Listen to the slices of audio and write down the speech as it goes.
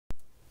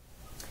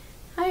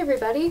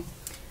everybody.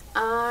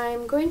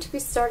 I'm going to be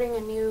starting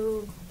a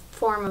new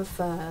form of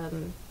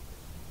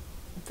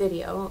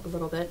video a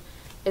little bit.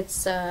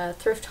 It's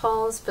thrift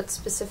hauls, but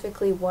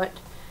specifically what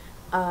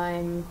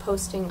I'm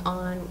posting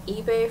on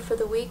eBay for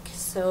the week,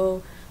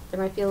 so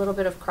there might be a little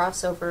bit of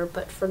crossover,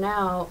 but for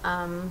now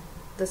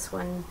this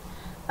one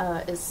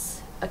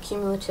is a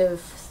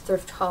cumulative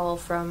thrift haul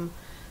from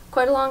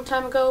quite a long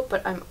time ago,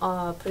 but I'm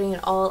putting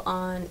it all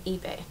on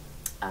eBay.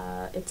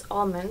 It's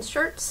all men's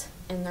shirts,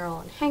 and they're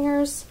all in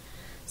hangers,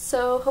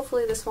 so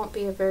hopefully this won't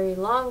be a very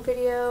long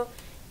video,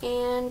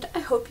 and I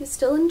hope you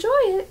still enjoy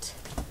it.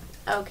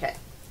 Okay,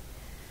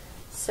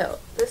 so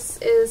this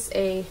is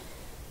a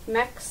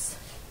Mex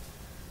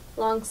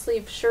long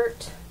sleeve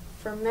shirt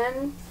for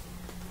men.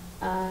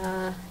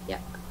 Yeah,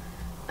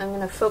 I'm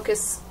going to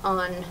focus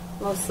on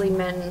mostly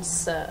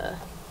men's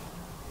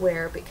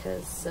wear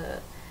because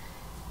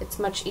it's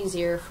much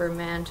easier for a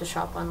man to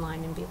shop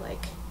online and be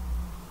like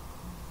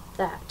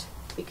that,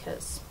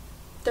 because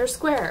they're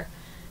square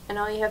and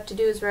all you have to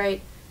do is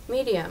write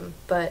medium,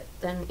 but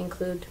then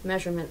include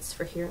measurements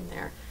for here and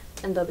there,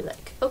 and they'll be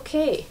like,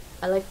 okay,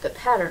 I like the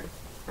pattern.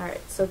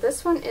 Alright, so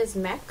this one is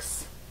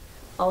Mex,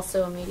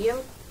 also a medium,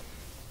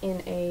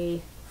 in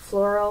a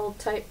floral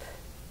type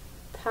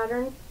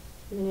pattern,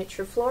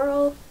 miniature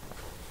floral,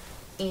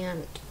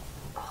 and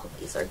all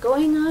these are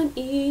going on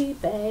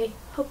eBay.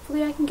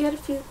 Hopefully I can get a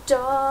few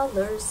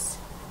dollars.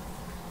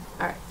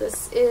 Alright,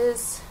 this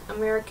is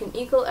American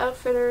Eagle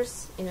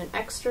Outfitters in an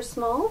extra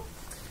small,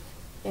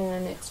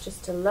 and it's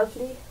just a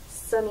lovely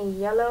sunny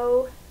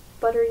yellow,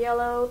 butter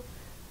yellow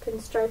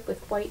pinstripe with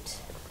white.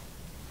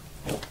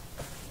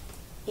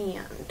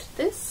 And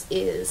this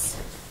is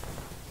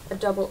a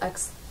double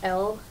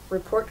XL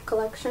report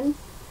collection.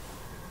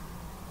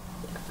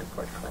 Yeah,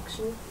 report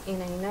collection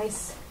in a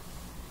nice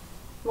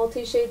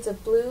multi-shades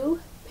of blue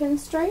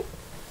pinstripe.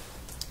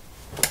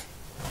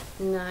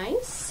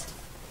 Nice.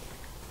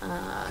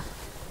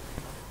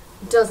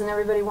 Doesn't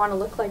everybody want to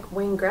look like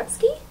Wayne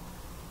Gretzky?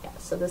 Yeah,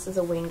 so this is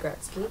a Wayne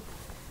Gretzky.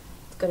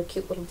 It's got a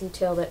cute little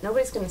detail that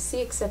nobody's going to see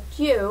except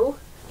you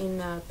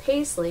in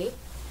paisley,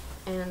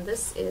 and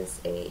this is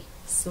a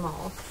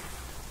small.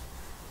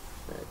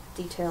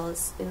 The detail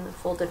is in the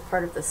folded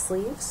part of the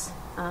sleeves.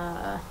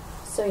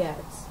 So yeah,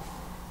 it's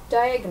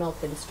diagonal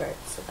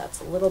pinstripe, so that's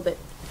a little bit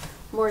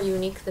more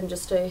unique than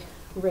just a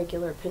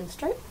regular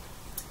pinstripe.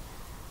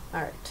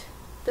 Alright,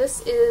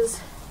 this is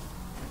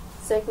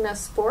Zegna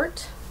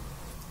Sport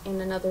in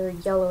another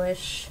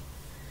yellowish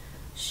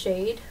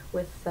shade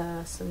with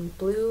some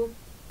blue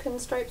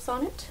pinstripes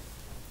on it.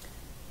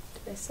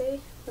 Did I say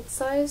what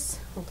size?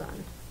 Hold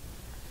on.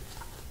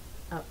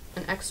 Oh,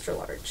 an extra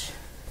large.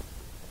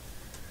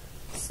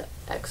 So,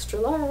 extra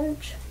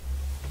large.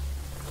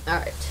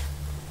 Alright.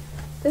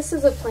 This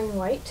is a plain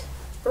white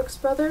Brooks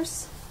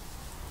Brothers.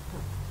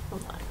 Oh,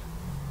 hold on.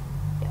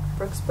 Yeah,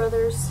 Brooks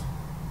Brothers.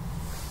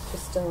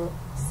 Just a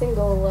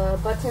single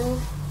button,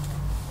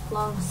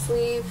 long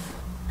sleeve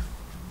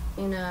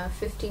in a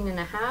 15.5.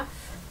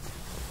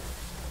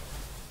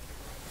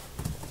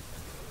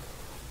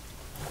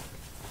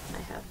 I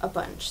have a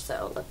bunch,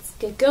 so let's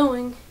get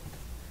going.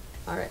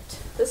 Alright,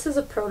 this is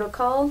a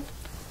protocol,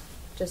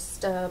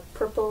 just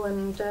purple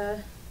and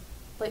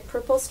light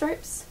purple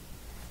stripes,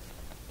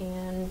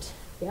 and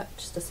yep,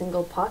 just a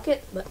single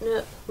pocket, button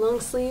up, long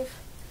sleeve.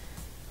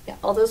 Yeah,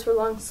 all those were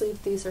long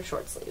sleeve, these are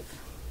short sleeve,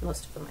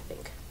 most of them I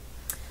think.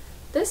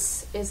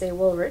 This is a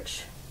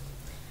Woolrich,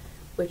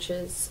 which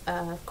is,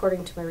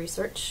 according to my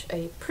research,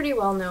 a pretty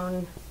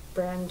well-known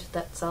brand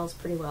that sells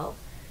pretty well,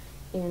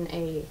 in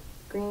a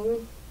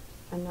green.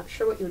 I'm not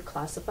sure what you would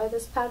classify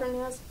this pattern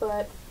as,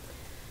 but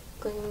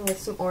green with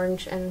some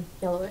orange and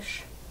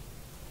yellowish.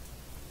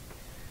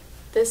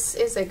 This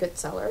is a good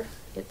seller.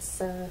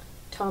 It's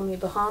Tommy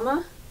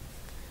Bahama,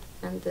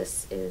 and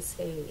this is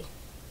a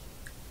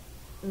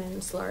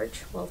men's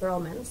large. Well, they're all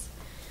men's,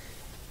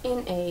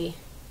 in a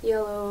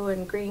yellow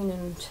and green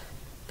and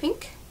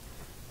pink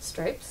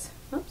stripes.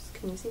 Oops,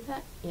 can you see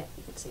that? Yeah,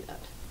 you can see that.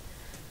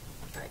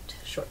 Alright,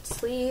 short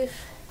sleeve.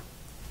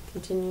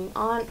 Continuing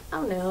on.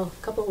 Oh no,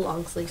 a couple of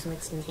long sleeves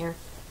mixed in here.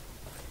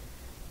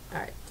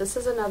 Alright, this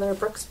is another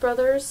Brooks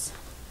Brothers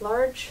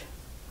large.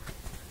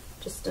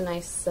 Just a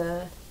nice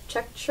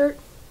checked shirt,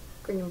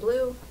 green and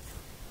blue.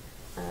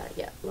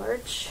 Yeah,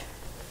 large.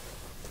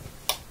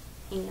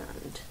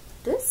 And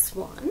this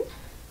one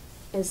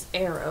is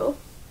Arrow,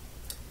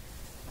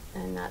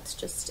 and that's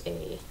just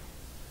a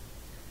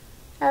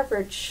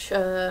average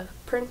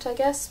print, I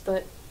guess,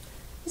 but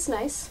it's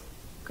nice.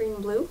 Green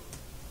and blue.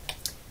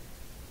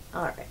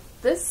 Alright,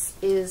 this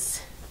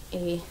is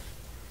a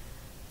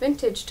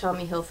vintage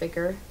Tommy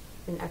Hilfiger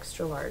in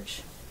extra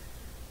large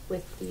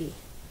with the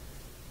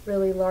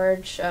really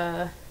large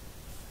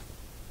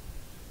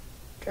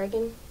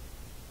dragon,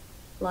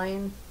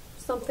 lion,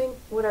 something,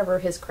 whatever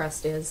his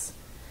crest is.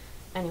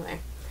 Anyway,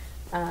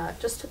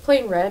 just a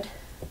plain red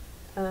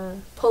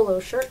polo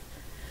shirt.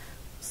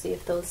 See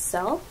if those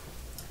sell.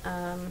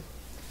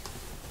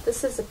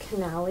 This is a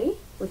Canali,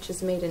 which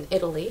is made in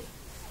Italy.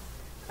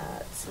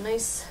 It's a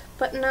nice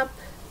button up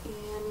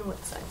in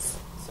what size?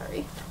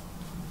 sorry.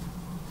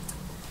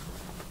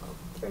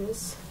 There it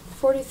is,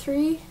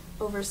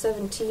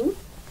 43/17.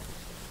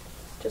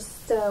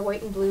 Just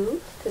white and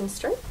blue,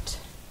 pinstriped.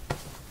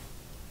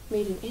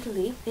 Made in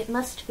Italy. It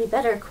must be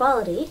better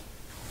quality.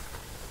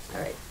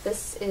 Alright,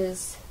 this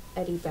is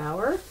Eddie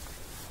Bauer.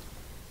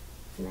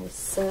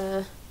 Nice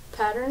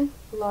pattern,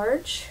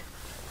 large.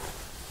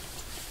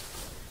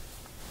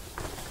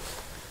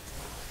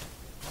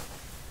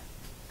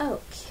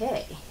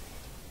 Okay.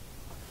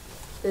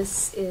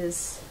 This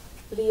is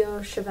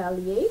Leo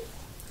Chevalier,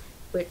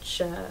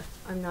 which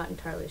I'm not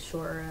entirely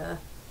sure.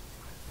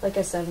 Like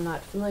I said, I'm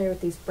not familiar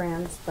with these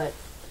brands, but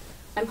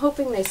I'm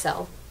hoping they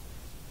sell.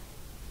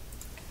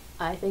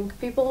 I think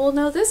people will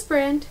know this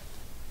brand,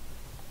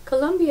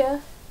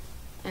 Columbia,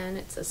 and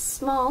it's a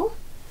small,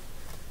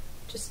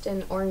 just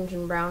an orange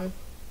and brown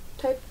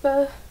type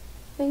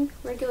thing,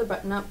 regular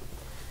button-up.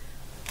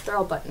 They're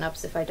all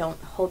button-ups if I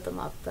don't hold them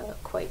up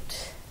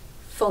quite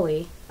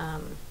fully.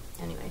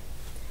 Anyway,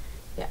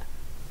 yeah,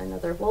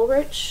 another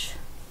Woolrich,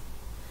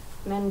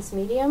 men's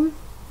medium,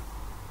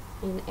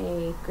 in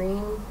a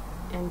green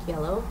and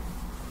yellow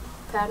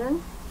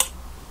pattern.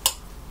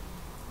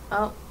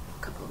 Oh,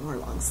 a couple more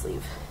long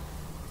sleeve.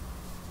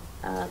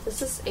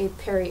 This is a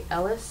Perry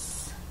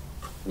Ellis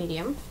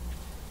medium,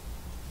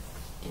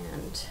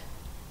 and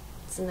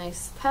it's a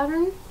nice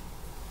pattern.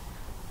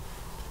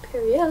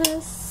 Perry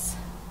Ellis.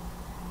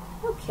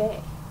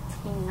 Okay,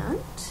 and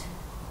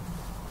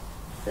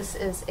this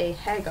is a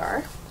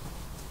Hagar,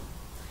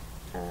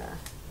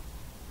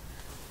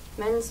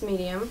 men's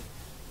medium.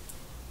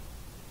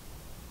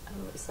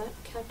 Oh, is that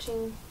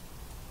catching?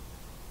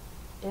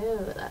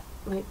 Ew, that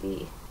might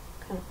be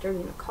kind of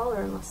dirty in the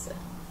collar unless the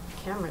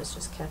camera is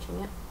just catching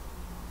it.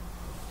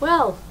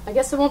 Well, I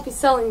guess I won't be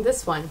selling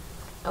this one.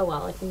 Oh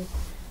well, I can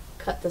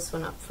cut this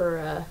one up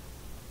for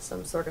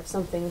some sort of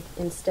something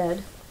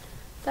instead.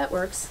 That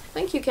works.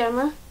 Thank you,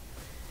 camera.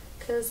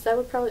 Because that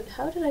would probably...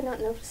 How did I not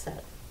notice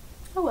that?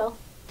 Oh well.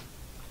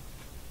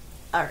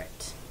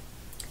 Alright.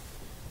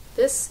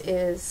 This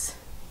is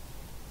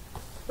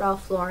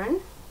Ralph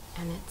Lauren,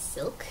 and it's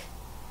silk.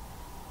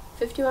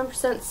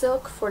 51%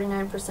 silk,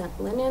 49%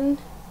 linen,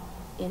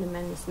 in a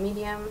men's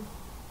medium,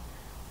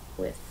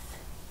 with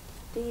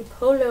the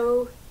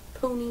polo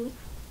pony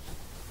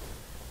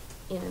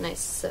in a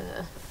nice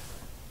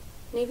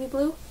navy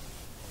blue.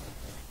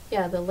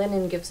 Yeah, the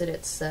linen gives it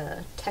its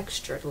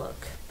textured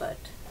look, but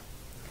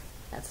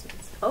that's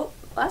nice. Oh,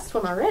 last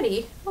one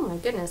already? Oh my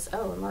goodness.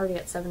 Oh, I'm already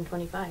at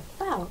 7:25.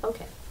 Wow,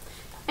 okay.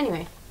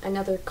 Anyway,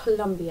 another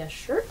Columbia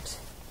shirt.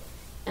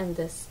 And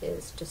this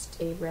is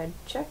just a red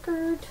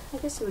checkered, I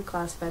guess you would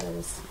classify that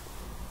as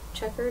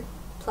checkered,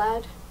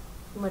 plaid,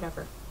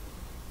 whatever.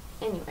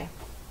 Anyway,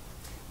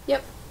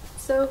 yep,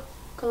 so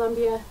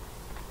Columbia,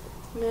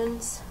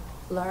 men's,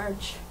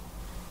 large.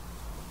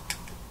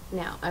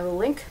 Now, I will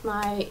link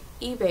my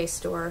eBay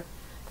store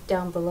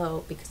down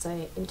below because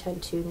I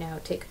intend to now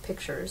take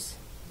pictures,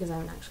 because I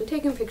haven't actually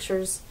taken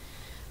pictures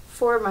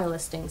for my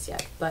listings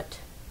yet, but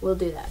we'll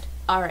do that.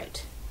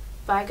 Alright,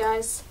 bye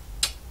guys.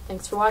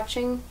 Thanks for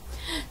watching.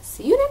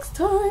 See you next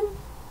time.